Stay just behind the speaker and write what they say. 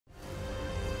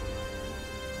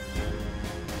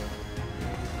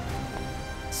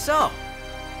So,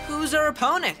 who's our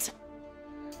opponent?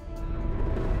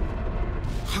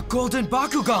 A golden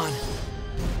Bakugan!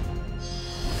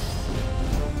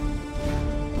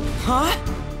 Huh?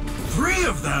 3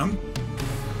 of them?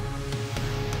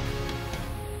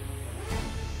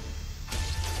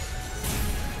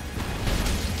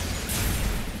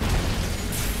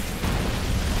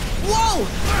 Whoa!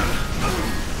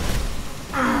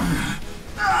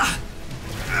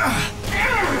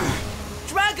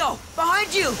 Drago,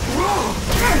 behind you!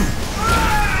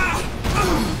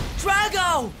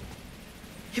 Drago!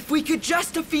 If we could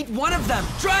just defeat one of them!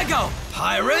 Drago!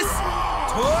 Pyrus!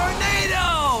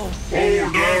 Tornado!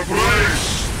 Hold the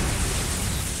place!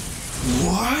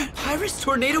 What? Pyrus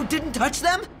Tornado didn't touch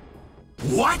them?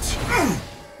 What?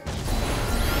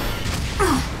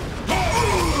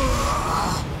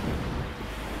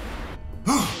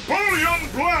 Bullion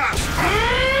Blast!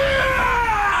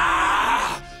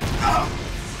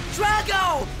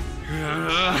 Drago!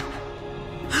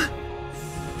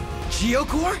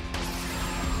 Geocore?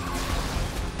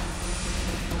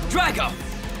 Drago!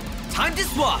 Time to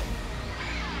swap!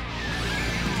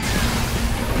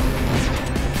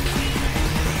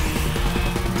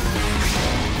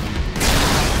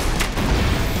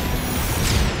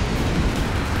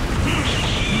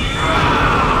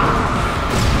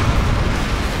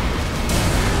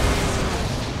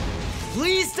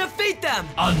 Please defeat them!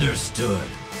 Understood.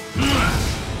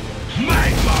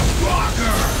 Magma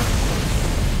Rocker!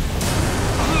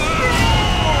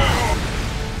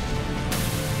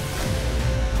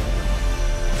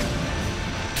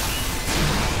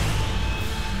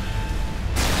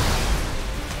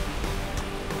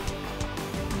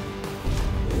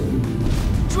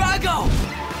 Drago!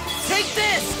 Take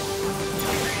this!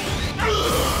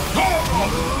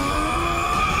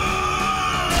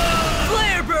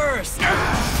 Flare Burst!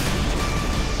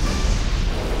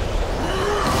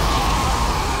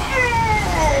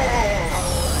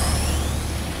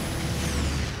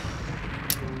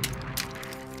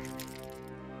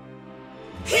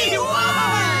 He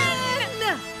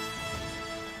won!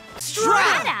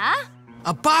 Strata?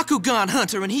 A Bakugan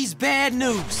hunter and he's bad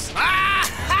news.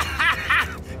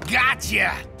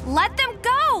 Gotcha! Let them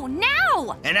go,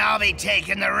 now! And I'll be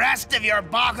taking the rest of your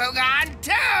Bakugan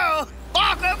too!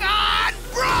 Bakugan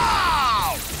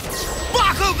Brawl!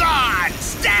 Bakugan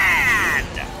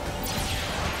Stand!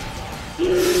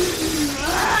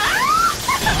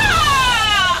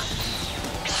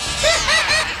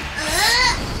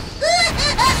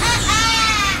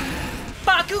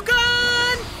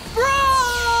 Bakugan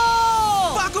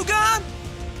Brawl! Bakugan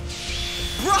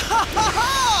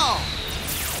Brawl!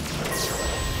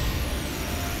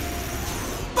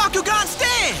 Bakugan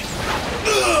Stand!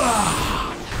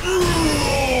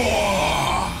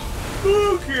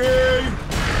 Okay.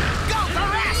 Go,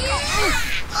 Ferascal!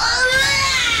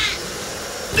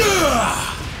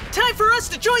 Time for us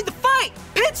to join the fight!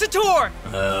 Pincitaur!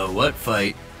 What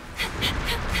fight?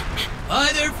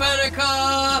 Hi there,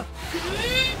 Fenneca!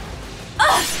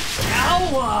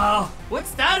 Ow!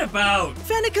 What's that about?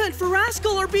 Fenneca and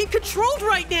Ferascal are being controlled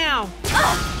right now!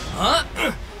 Huh?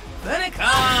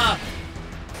 Fenneca!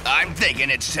 I'm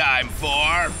thinking it's time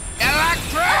for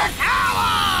Electric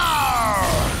Hammer!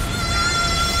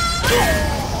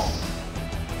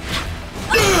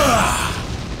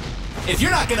 If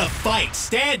you're not gonna fight,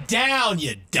 stand down,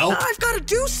 you dope! I've got to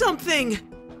do something!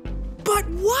 But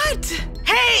what?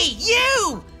 Hey,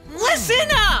 you!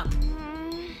 Listen up!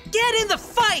 Get in the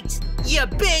fight, you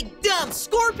big dumb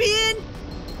scorpion!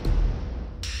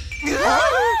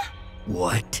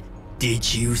 What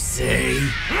did you say?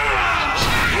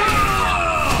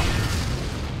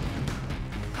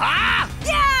 Huh?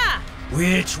 Yeah!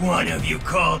 Which one of you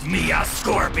called me a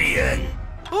scorpion?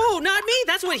 Oh, not me,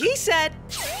 that's what he said!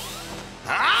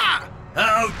 Huh?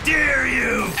 How dare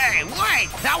you! Hey, wait!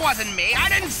 That wasn't me! I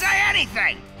didn't say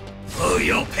anything! Oh,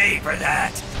 you'll pay for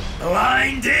that!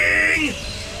 Blinding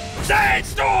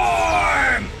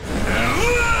Sandstorm!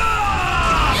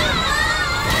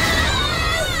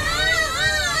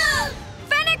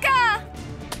 Fenneca!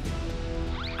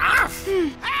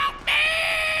 Help me!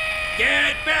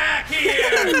 Get back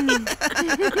here!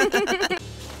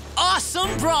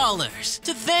 Awesome Brawlers!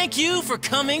 To thank you for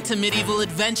coming to Medieval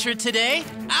Adventure today,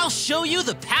 I'll show you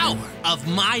the power of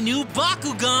my new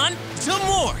Bakugan,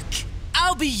 Demorc.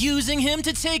 I'll be using him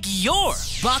to take your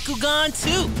Bakugan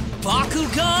to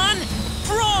Bakugan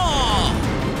Brawl!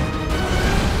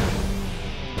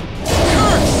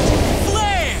 Cursed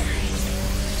Flare!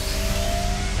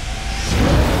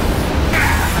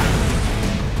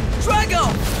 Drago!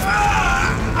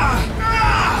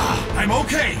 I'm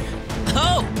okay.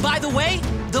 Oh, by the way,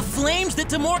 the flames that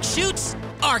Demorc shoots,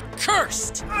 are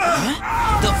cursed.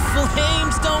 The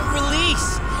flames don't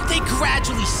release. They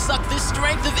gradually suck the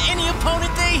strength of any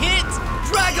opponent they hit.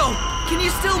 Drago, can you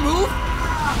still move?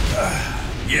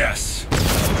 Yes.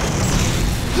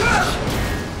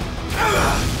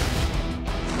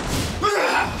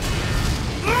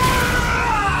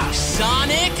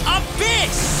 Sonic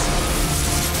Abyss!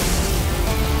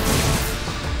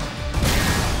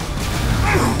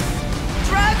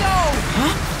 Drago!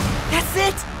 Huh? That's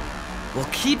it?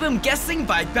 We'll keep him guessing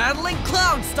by battling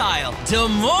cloud style.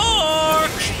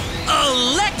 Demorc!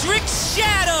 Electric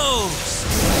Shadows!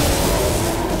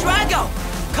 Drago,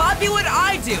 copy what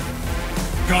I do.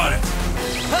 Got it.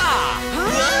 Ha!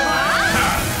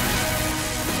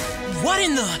 What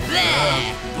in the...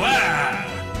 Blah.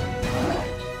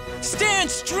 Stand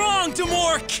strong,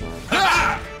 Demorc!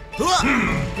 Yeah! Blah.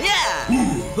 Yeah!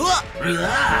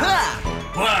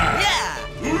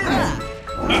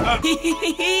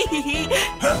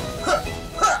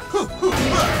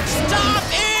 Stop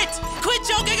it! Quit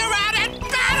joking around and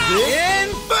battle!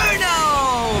 Inferno!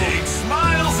 Big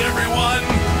smiles, everyone.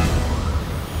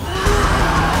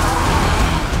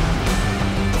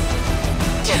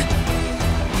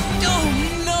 Oh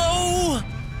no!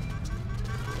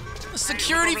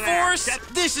 Security force?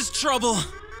 This is trouble.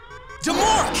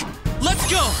 Demorc! Let's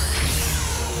go!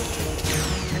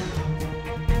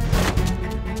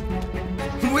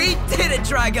 We did it,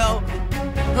 Drago!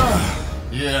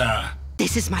 Yeah.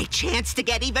 This is my chance to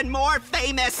get even more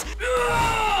famous!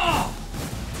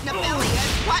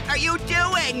 Nobilious, what are you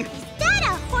doing? Is that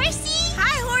a horsey?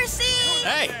 Hi, horsey!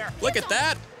 Hey, look at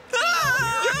that.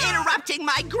 You're interrupting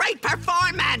my great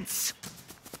performance!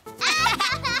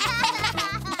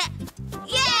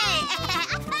 Yay!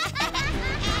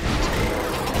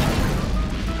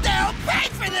 They'll pay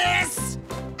for this!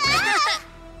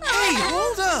 Hey,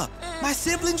 hold up! My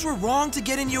siblings were wrong to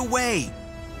get in your way.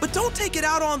 But don't take it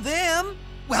out on them.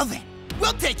 Well then,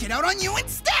 we'll take it out on you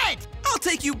instead! I'll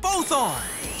take you both on.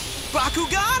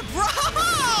 Bakugan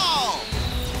BRAWL!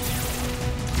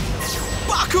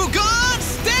 Bakugan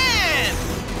stand!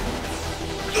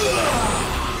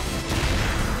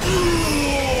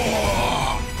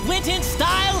 Winton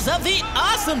Styles of the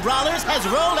Awesome Brawlers has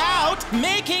rolled out,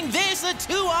 making this a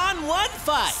 2-on-1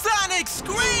 fight. Sonic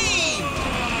Scream!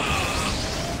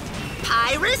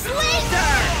 Pyrus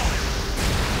Laser!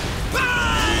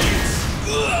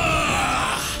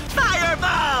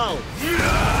 Fireball!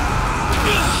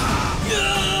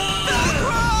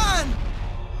 Falcron!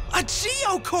 A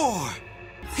Geocore!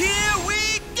 Here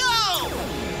we go!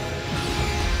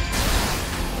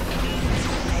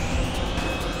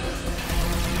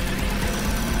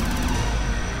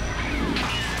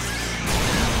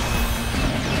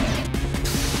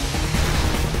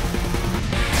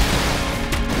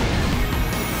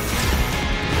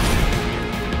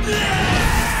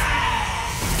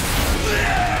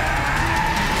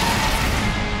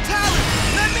 Talan,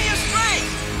 lend me your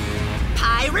strength!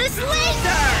 Pyrus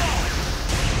Laser!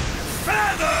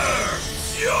 Feather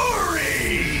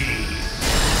Fury.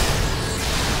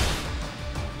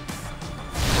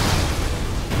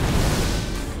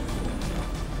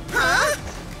 Huh?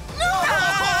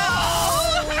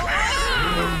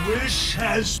 Your wish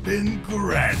has been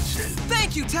granted.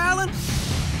 Thank you, Talan!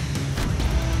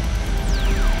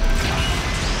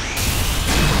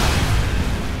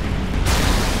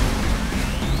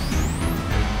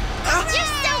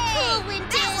 You're so cool, Winton!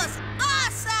 That was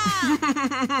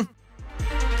awesome!